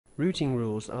Routing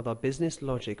rules are the business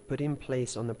logic put in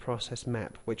place on the process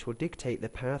map which will dictate the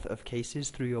path of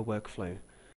cases through your workflow.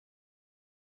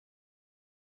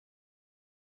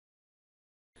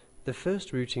 The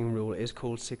first routing rule is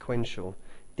called sequential.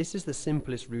 This is the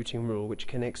simplest routing rule which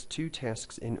connects two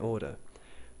tasks in order.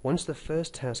 Once the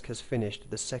first task has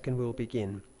finished, the second will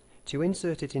begin. To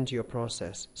insert it into your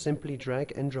process, simply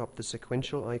drag and drop the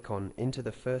sequential icon into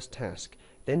the first task,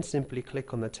 then simply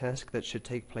click on the task that should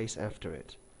take place after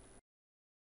it.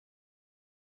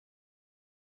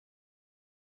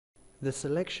 The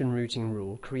selection routing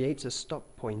rule creates a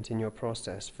stop point in your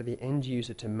process for the end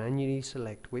user to manually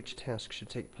select which task should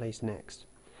take place next.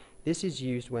 This is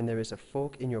used when there is a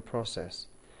fork in your process.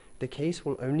 The case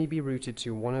will only be routed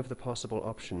to one of the possible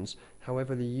options,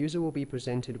 however the user will be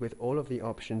presented with all of the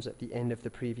options at the end of the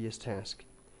previous task.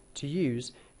 To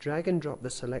use, drag and drop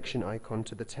the selection icon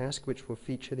to the task which will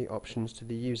feature the options to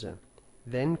the user.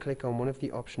 Then click on one of the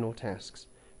optional tasks.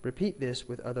 Repeat this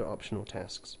with other optional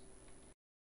tasks.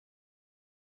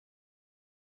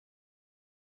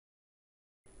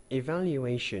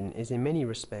 Evaluation is in many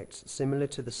respects similar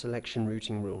to the selection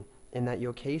routing rule, in that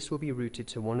your case will be routed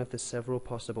to one of the several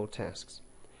possible tasks.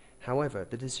 However,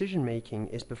 the decision-making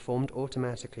is performed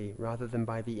automatically rather than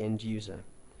by the end user.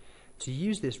 To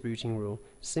use this routing rule,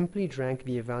 simply drag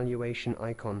the evaluation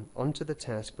icon onto the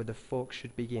task where the fork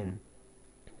should begin.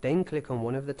 Then click on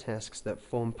one of the tasks that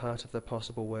form part of the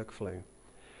possible workflow.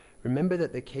 Remember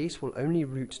that the case will only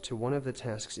route to one of the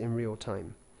tasks in real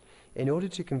time. In order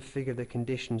to configure the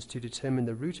conditions to determine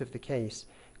the route of the case,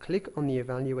 click on the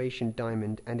evaluation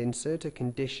diamond and insert a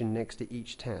condition next to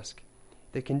each task.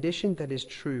 The condition that is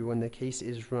true when the case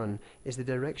is run is the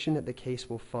direction that the case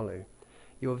will follow.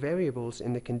 Your variables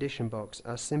in the condition box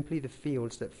are simply the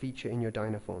fields that feature in your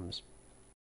Dynaforms.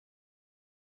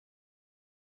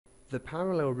 The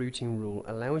parallel routing rule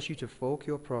allows you to fork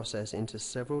your process into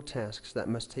several tasks that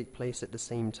must take place at the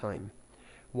same time.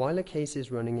 While a case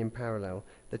is running in parallel,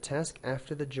 the task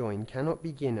after the join cannot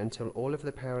begin until all of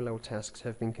the parallel tasks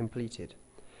have been completed.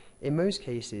 In most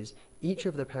cases, each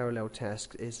of the parallel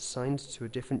tasks is assigned to a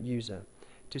different user.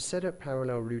 To set up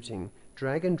parallel routing,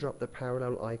 drag and drop the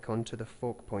parallel icon to the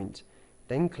fork point,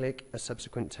 then click a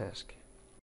subsequent task.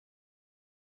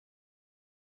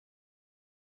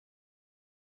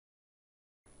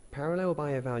 Parallel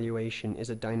by evaluation is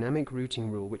a dynamic routing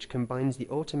rule which combines the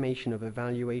automation of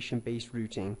evaluation-based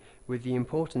routing with the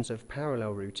importance of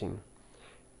parallel routing.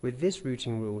 With this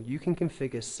routing rule, you can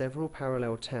configure several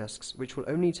parallel tasks which will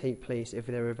only take place if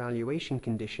their evaluation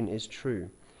condition is true.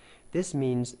 This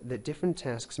means that different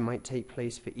tasks might take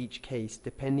place for each case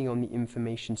depending on the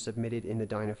information submitted in the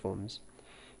Dynaforms.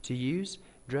 To use,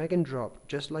 drag and drop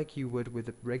just like you would with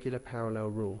a regular parallel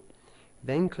rule.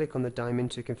 Then click on the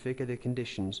diamond to configure the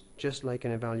conditions, just like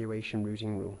an evaluation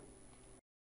routing rule.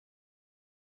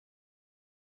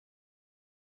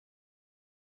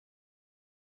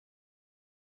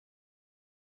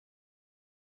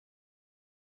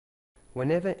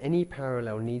 Whenever any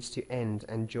parallel needs to end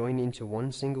and join into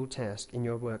one single task in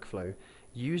your workflow,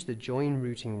 use the join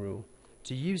routing rule.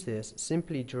 To use this,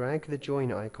 simply drag the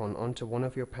join icon onto one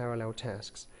of your parallel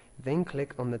tasks, then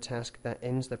click on the task that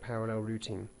ends the parallel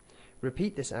routing.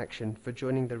 Repeat this action for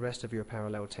joining the rest of your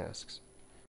parallel tasks.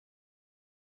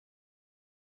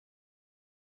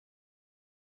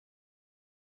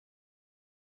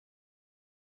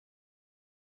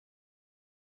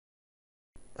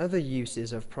 Other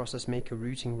uses of ProcessMaker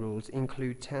routing rules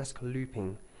include task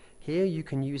looping. Here you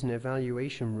can use an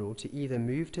evaluation rule to either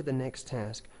move to the next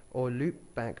task or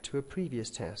loop back to a previous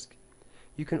task.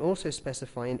 You can also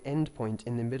specify an endpoint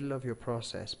in the middle of your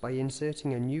process by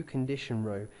inserting a new condition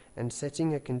row and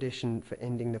setting a condition for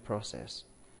ending the process.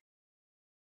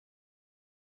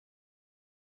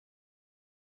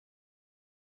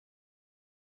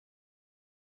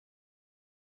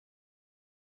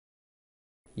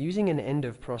 Using an end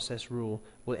of process rule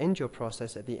will end your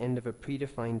process at the end of a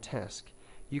predefined task.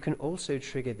 You can also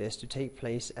trigger this to take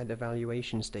place at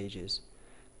evaluation stages.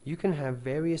 You can have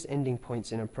various ending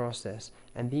points in a process,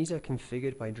 and these are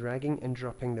configured by dragging and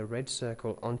dropping the red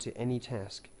circle onto any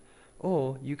task.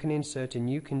 Or you can insert a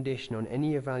new condition on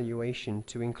any evaluation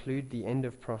to include the end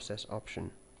of process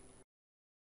option.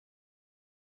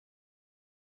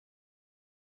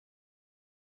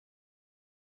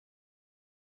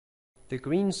 The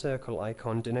green circle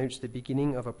icon denotes the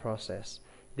beginning of a process.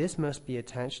 This must be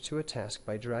attached to a task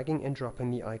by dragging and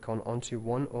dropping the icon onto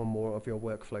one or more of your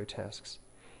workflow tasks.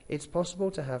 It's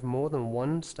possible to have more than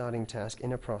one starting task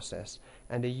in a process,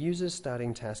 and a user's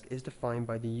starting task is defined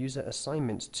by the user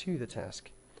assignments to the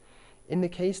task. In the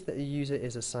case that a user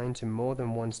is assigned to more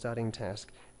than one starting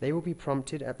task, They will be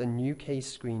prompted at the New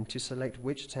Case screen to select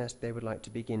which task they would like to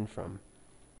begin from.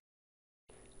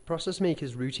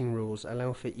 ProcessMaker's routing rules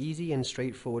allow for easy and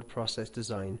straightforward process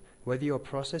design. Whether your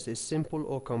process is simple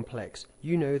or complex,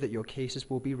 you know that your cases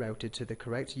will be routed to the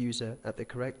correct user at the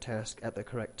correct task at the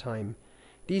correct time.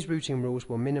 These routing rules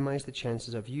will minimize the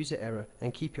chances of user error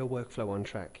and keep your workflow on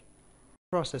track.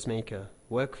 ProcessMaker,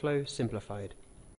 workflow simplified.